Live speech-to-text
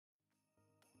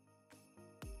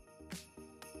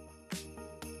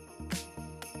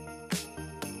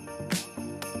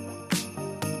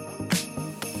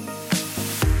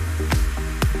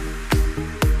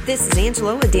This is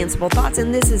Angela with Danceable Thoughts,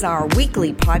 and this is our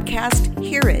weekly podcast.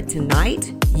 Hear it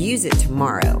tonight, use it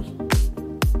tomorrow.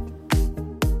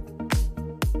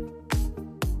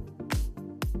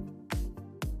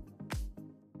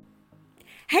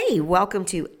 Hey, welcome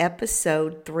to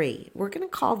episode 3. We're going to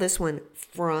call this one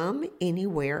From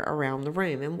Anywhere Around the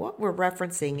Room. And what we're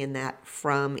referencing in that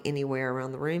From Anywhere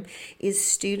Around the Room is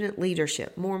student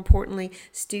leadership. More importantly,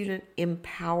 student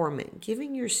empowerment,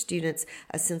 giving your students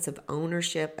a sense of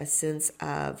ownership, a sense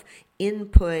of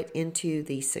input into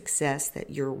the success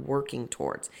that you're working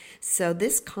towards. So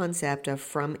this concept of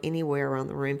from anywhere around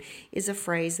the room is a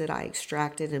phrase that I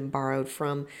extracted and borrowed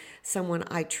from someone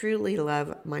I truly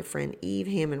love, my friend Eve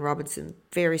Hammond Robinson,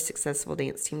 very successful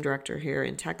dance team director here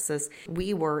in Texas.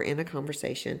 We were in a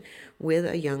conversation with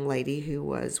a young lady who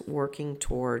was working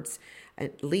towards a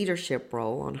leadership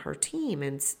role on her team.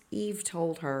 And Eve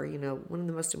told her, one of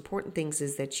the most important things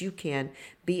is that you can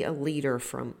be a leader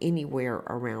from anywhere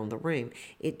around the room.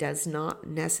 It does not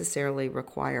necessarily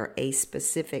require a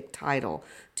specific title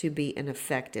to be an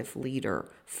effective leader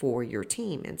for your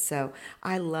team. And so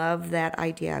I love that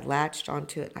idea. I latched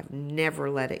onto it. I've never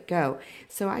let it go.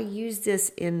 So I use this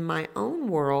in my own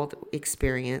world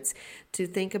experience to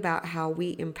think about how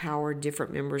we empower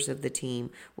different members of the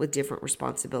team with different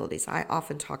responsibilities. I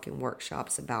often talk in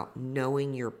workshops about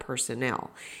knowing your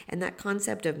personnel. And that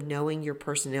concept of knowing your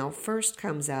personnel first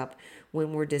comes up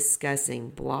when we're discussing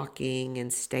blocking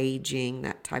and staging,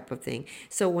 that type of thing.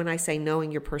 So when I say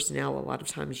knowing your personnel, a lot of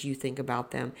times you think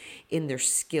about them in their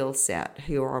skill set.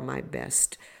 Who are my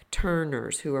best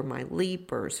turners? Who are my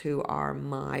leapers? Who are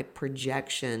my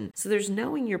projection? So there's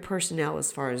knowing your personnel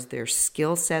as far as their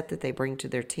skill set that they bring to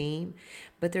their team,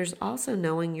 but there's also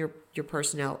knowing your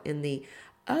personnel in the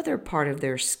other part of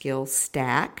their skill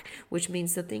stack, which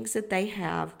means the things that they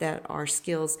have that are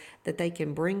skills that they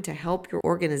can bring to help your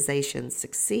organization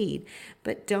succeed,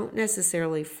 but don't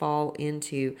necessarily fall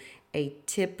into a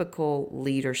typical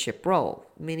leadership role.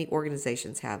 Many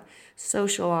organizations have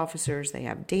social officers, they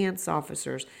have dance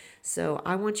officers. So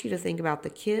I want you to think about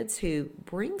the kids who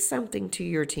bring something to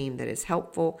your team that is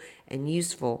helpful and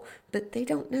useful, but they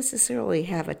don't necessarily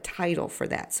have a title for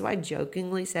that. So I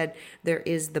jokingly said there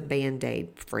is the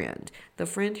Band-Aid friend, the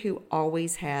friend who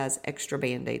always has extra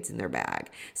Band-Aids in their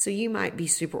bag. So you might be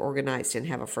super organized and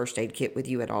have a first aid kit with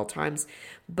you at all times,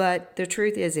 but the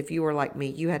truth is, if you were like me,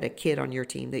 you had a kid on your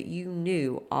team that you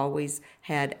knew always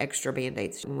had extra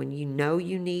Band-Aids. And when you know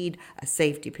you need a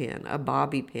safety pin, a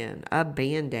bobby pin, a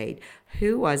Band-Aid,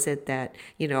 who was it that,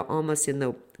 almost in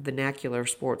the vernacular of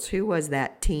sports, who was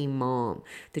that team mom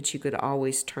that you could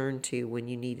always turn to when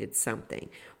you needed something?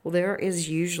 Well, there is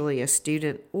usually a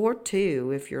student or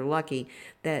two, if you're lucky,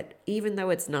 that even though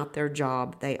it's not their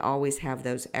job, they always have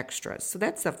those extras. So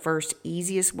that's the first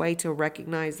easiest way to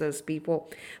recognize those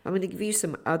people. I'm going to give you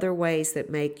some other ways that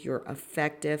make your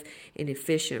effective and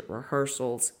efficient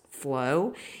rehearsals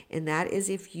flow. And that is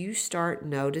if you start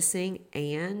noticing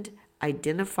and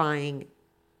identifying,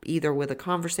 either with a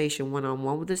conversation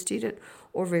one-on-one with a student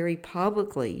or very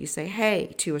publicly, you say,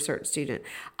 hey, to a certain student,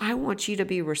 I want you to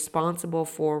be responsible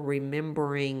for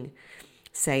remembering,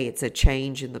 say it's a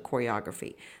change in the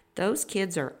choreography. Those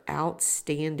kids are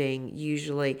outstanding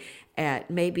usually at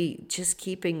maybe just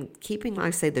keeping, I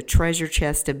say, the treasure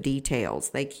chest of details.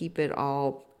 They keep it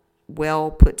all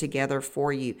well put together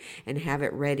for you and have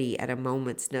it ready at a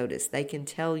moment's notice. They can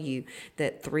tell you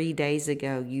that 3 days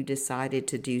ago you decided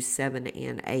to do 7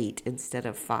 and 8 instead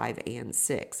of 5 and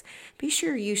 6. Be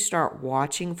sure you start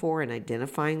watching for and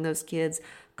identifying those kids,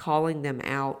 calling them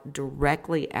out,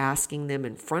 directly asking them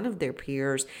in front of their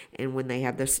peers, and when they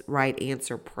have the right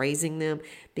answer, praising them,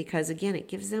 because again, it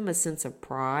gives them a sense of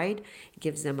pride. It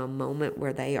gives them a moment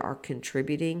where they are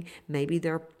contributing. Maybe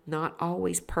they're not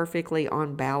always perfectly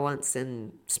on balance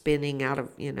and spinning out of,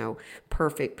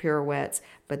 perfect pirouettes,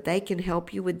 but they can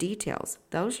help you with details.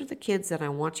 Those are the kids that I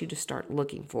want you to start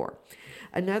looking for.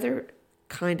 Another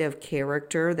kind of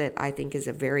character that I think is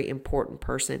a very important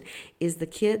person is the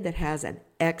kid that has an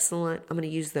excellent, I'm going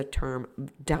to use the term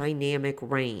dynamic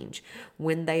range.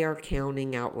 When they are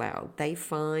counting out loud, they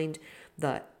find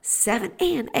the 7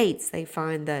 and 8s, they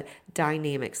find the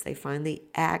dynamics, they find the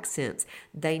accents,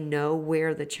 they know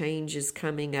where the change is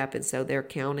coming up, and so they're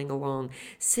counting along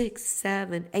 6,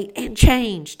 7, 8, and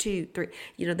change 2, 3.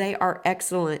 They are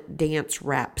excellent dance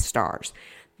rap stars.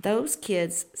 Those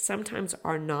kids sometimes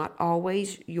are not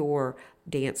always your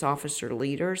dance officer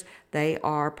leaders. They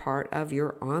are part of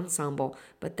your ensemble,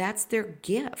 but that's their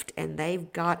gift, and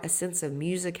they've got a sense of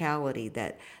musicality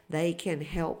that they can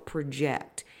help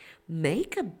project.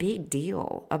 Make a big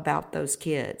deal about those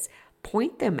kids.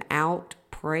 Point them out,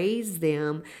 praise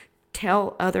them,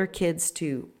 Tell other kids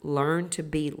to learn to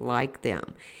be like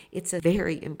them. It's a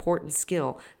very important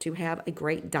skill to have a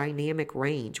great dynamic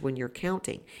range when you're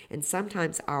counting. And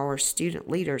sometimes our student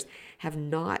leaders have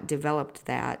not developed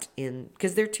that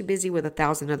because they're too busy with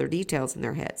 1,000 other details in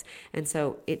their heads. And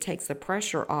so it takes the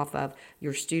pressure off of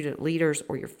your student leaders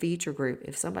or your feature group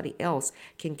if somebody else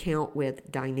can count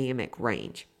with dynamic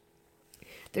range.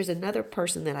 There's another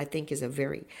person that I think is a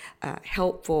very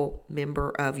helpful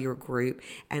member of your group,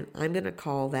 and I'm going to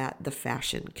call that the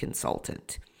fashion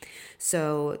consultant.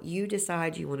 So you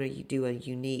decide you want to do a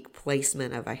unique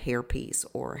placement of a hairpiece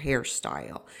or a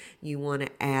hairstyle. You want to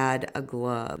add a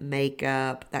glove,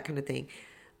 makeup, that kind of thing.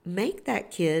 Make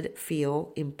that kid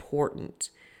feel important.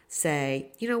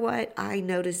 Say, you know what, I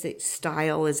noticed that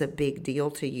style is a big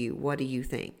deal to you. What do you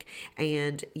think?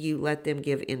 And you let them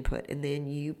give input, and then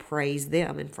you praise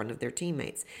them in front of their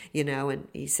teammates, and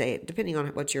you say, depending on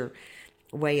what your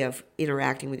way of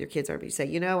interacting with your kids are, you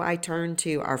say, I turned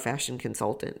to our fashion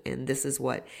consultant and this is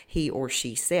what he or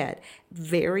she said.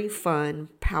 Very fun,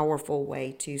 powerful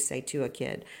way to say to a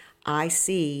kid, I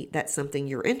see that's something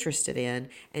you're interested in,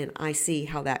 and I see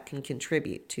how that can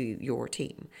contribute to your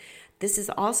team. This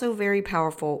is also very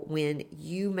powerful when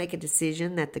you make a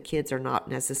decision that the kids are not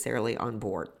necessarily on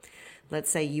board.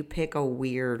 Let's say you pick a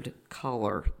weird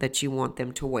color that you want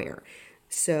them to wear.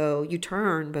 So you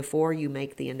turn before you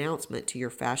make the announcement to your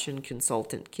fashion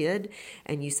consultant kid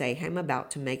and you say, hey, I'm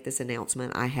about to make this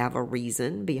announcement. I have a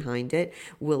reason behind it.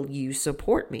 Will you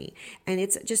support me? And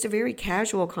it's just a very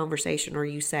casual conversation, or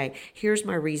you say, here's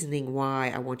my reasoning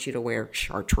why I want you to wear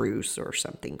chartreuse or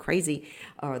something crazy,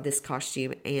 this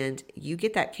costume. And you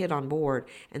get that kid on board,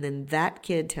 and then that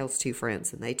kid tells two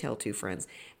friends and they tell two friends.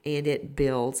 And it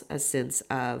builds a sense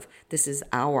of this is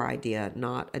our idea,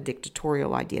 not a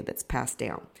dictatorial idea that's passed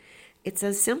down. It's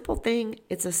a simple thing,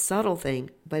 it's a subtle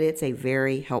thing, but it's a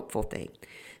very helpful thing.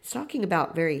 Talking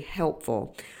about very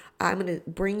helpful, I'm going to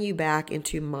bring you back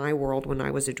into my world when I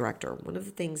was a director. One of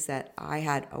the things that I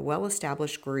had a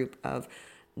well-established group of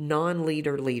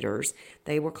non-leader leaders.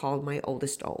 They were called my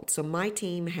oldest old. So my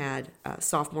team had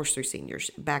sophomores through seniors.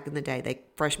 Back in the day,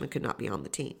 freshmen could not be on the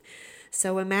team.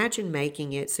 So imagine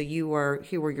making it so here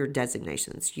were your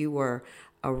designations. You were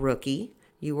a rookie,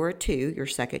 you were a 2, your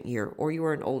second year, or you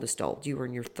were an oldest old, you were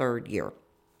in your third year.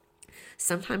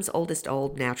 Sometimes oldest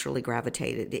old naturally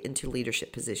gravitated into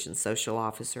leadership positions, social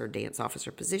officer, dance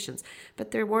officer positions,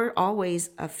 but there were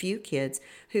always a few kids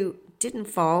who didn't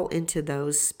fall into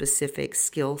those specific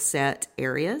skill set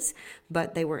areas,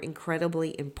 but they were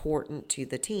incredibly important to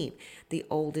the team, the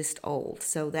oldest old.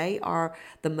 So they are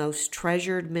the most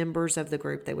treasured members of the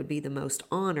group. They would be the most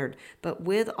honored, but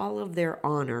with all of their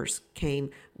honors came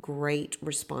great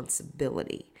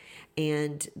responsibility.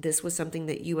 And this was something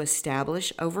that you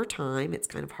establish over time. It's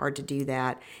kind of hard to do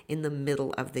that in the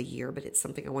middle of the year, but it's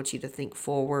something I want you to think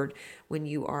forward when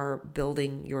you are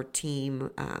building your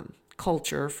team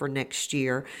culture for next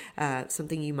year,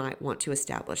 something you might want to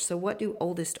establish. So what do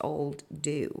oldest old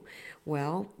do?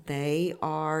 Well, they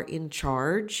are in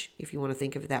charge, if you want to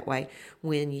think of it that way,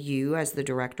 when you as the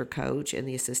director coach and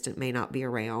the assistant may not be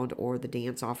around or the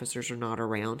dance officers are not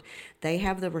around. They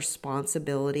have the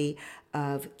responsibility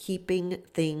of keeping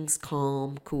things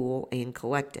calm, cool, and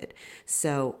collected.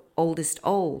 So oldest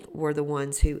old were the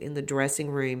ones who in the dressing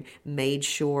room made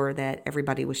sure that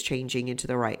everybody was changing into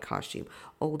the right costume.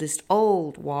 Oldest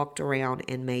old walked around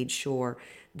and made sure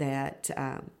that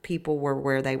people were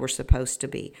where they were supposed to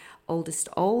be. Oldest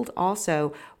old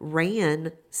also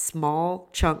ran small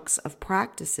chunks of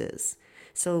practices.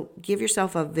 So give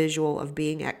yourself a visual of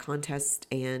being at contests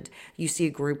and you see a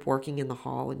group working in the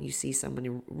hall and you see somebody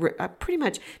pretty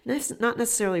much not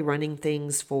necessarily running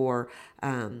things for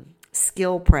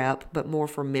skill prep, but more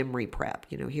for memory prep.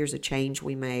 Here's a change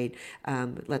we made.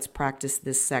 Let's practice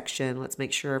this section. Let's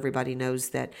make sure everybody knows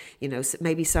that,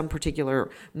 maybe some particular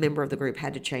member of the group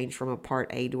had to change from a part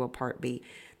A to a part B.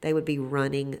 They would be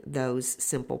running those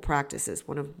simple practices.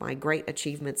 One of my great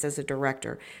achievements as a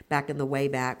director back in the way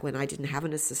back when I didn't have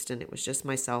an assistant, it was just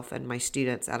myself and my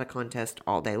students at a contest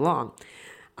all day long.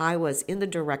 I was in the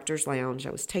director's lounge.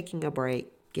 I was taking a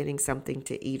break, getting something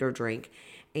to eat or drink,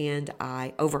 and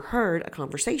I overheard a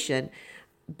conversation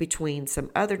between some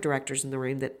other directors in the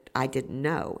room that I didn't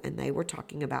know, and they were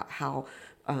talking about how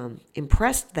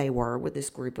impressed they were with this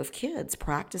group of kids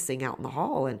practicing out in the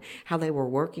hall and how they were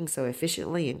working so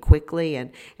efficiently and quickly,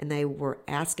 and they were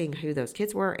asking who those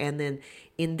kids were, and then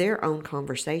in their own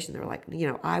conversation they're like,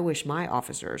 I wish my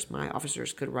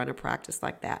officers could run a practice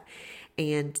like that.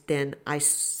 And then I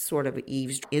sort of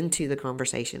eavesdropped into the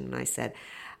conversation and I said,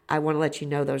 I want to let you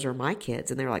know those are my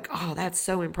kids. And they're like, oh, that's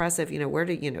so impressive. Where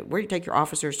do you take your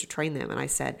officers to train them? And I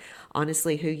said,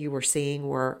 honestly, who you were seeing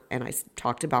were, and I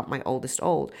talked about my oldest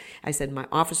old. I said, my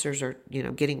officers are,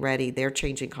 getting ready. They're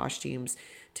changing costumes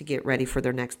to get ready for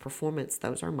their next performance.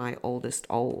 Those are my oldest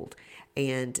old.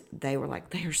 And they were like,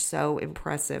 they are so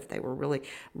impressive. They were really,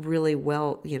 really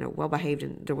well behaved.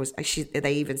 And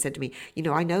they even said to me,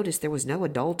 I noticed there was no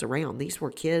adult around. These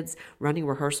were kids running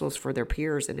rehearsals for their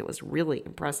peers, and it was really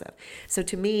impressive. So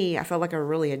to me, I felt like I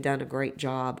really had done a great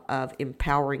job of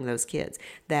empowering those kids,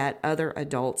 that other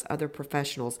adults, other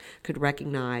professionals could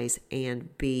recognize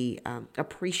and be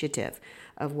appreciative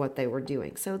of what they were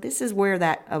doing. So this is where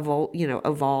that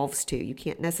evolves to. You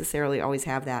can't necessarily always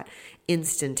have that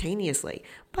instantaneously.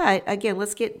 But again,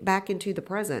 let's get back into the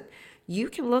present. You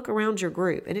can look around your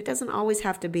group, and it doesn't always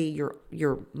have to be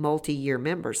your multi-year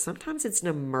members. Sometimes it's an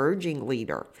emerging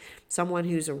leader, someone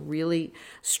who's a really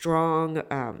strong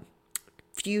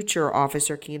future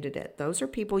officer candidate. Those are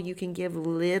people you can give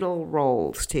little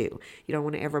roles to. You don't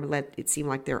want to ever let it seem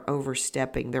like they're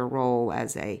overstepping their role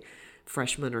as a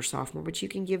freshman or sophomore, but you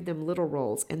can give them little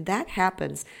roles. And that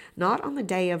happens not on the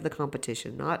day of the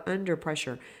competition, not under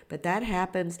pressure, but that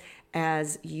happens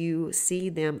as you see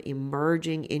them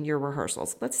emerging in your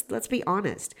rehearsals. Let's be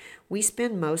honest. We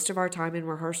spend most of our time in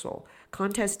rehearsal.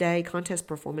 Contest day, contest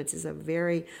performance is a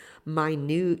very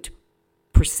minute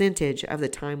percentage of the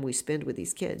time we spend with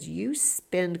these kids. You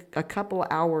spend a couple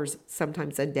hours,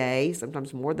 sometimes a day,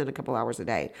 sometimes more than a couple hours a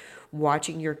day,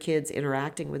 watching your kids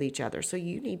interacting with each other. So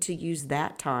you need to use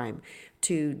that time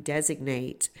to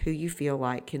designate who you feel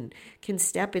like can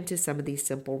step into some of these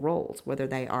simple roles, whether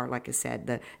they are, like I said,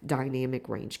 the dynamic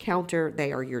range counter,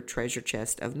 they are your treasure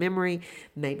chest of memory,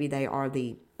 maybe they are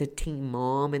the team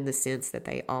mom in the sense that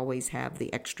they always have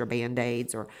the extra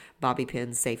Band-Aids or bobby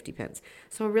pins, safety pins.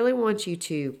 So I really want you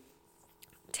to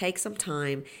take some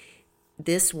time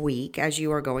this week as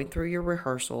you are going through your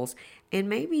rehearsals and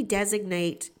maybe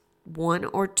designate one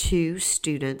or two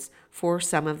students for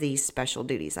some of these special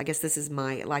duties. I guess this is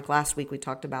like last week we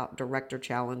talked about director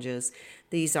challenges.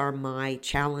 These are my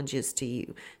challenges to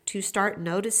you to start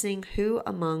noticing who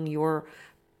among your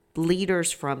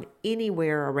leaders from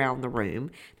anywhere around the room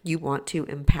you want to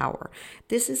empower.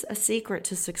 This is a secret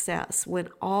to success. When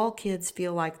all kids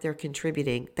feel like they're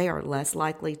contributing, they are less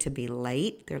likely to be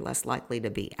late. They're less likely to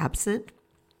be absent.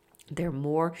 They're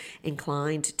more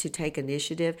inclined to take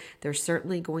initiative. They're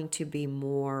certainly going to be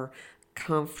more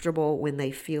comfortable when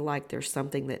they feel like there's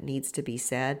something that needs to be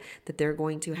said, that they're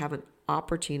going to have an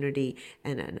opportunity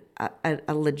and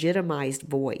a legitimized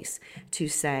voice to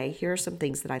say, here are some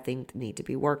things that I think need to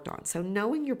be worked on. So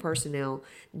knowing your personnel,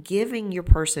 giving your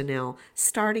personnel,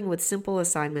 starting with simple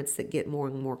assignments that get more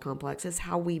and more complex is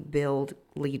how we build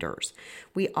leaders.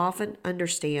 We often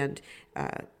understand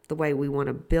the way we want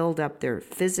to build up their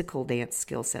physical dance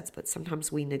skill sets, but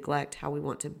sometimes we neglect how we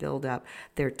want to build up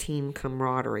their team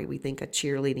camaraderie. We think a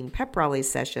cheerleading pep rally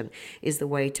session is the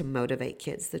way to motivate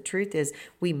kids. The truth is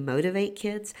we motivate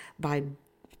kids by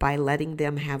letting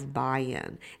them have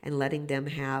buy-in and letting them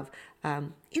have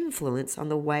influence on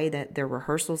the way that their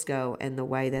rehearsals go and the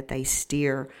way that they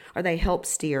steer or they help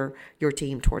steer your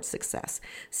team towards success.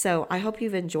 So I hope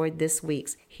you've enjoyed this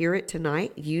week's Hear It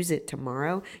Tonight, Use It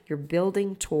Tomorrow. You're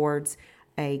building towards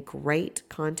a great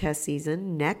contest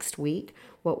season. Next week,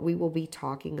 what we will be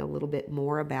talking a little bit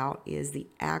more about is the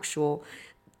actual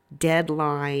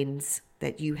deadlines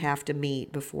that you have to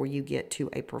meet before you get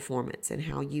to a performance and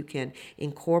how you can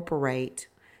incorporate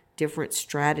different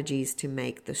strategies to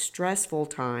make the stressful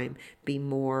time be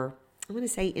more, I'm going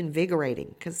to say,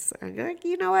 invigorating, because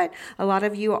you know what? A lot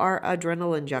of you are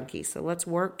adrenaline junkies. So let's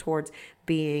work towards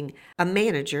being a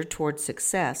manager towards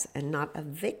success and not a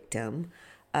victim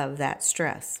of that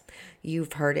stress.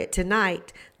 You've heard it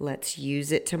tonight. Let's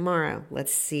use it tomorrow.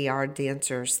 Let's see our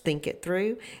dancers think it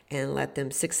through and let them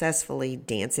successfully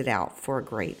dance it out for a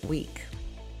great week.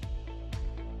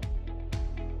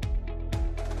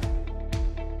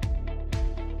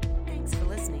 Thanks for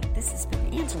listening. This has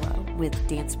been Angela with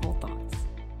Danceable Thoughts.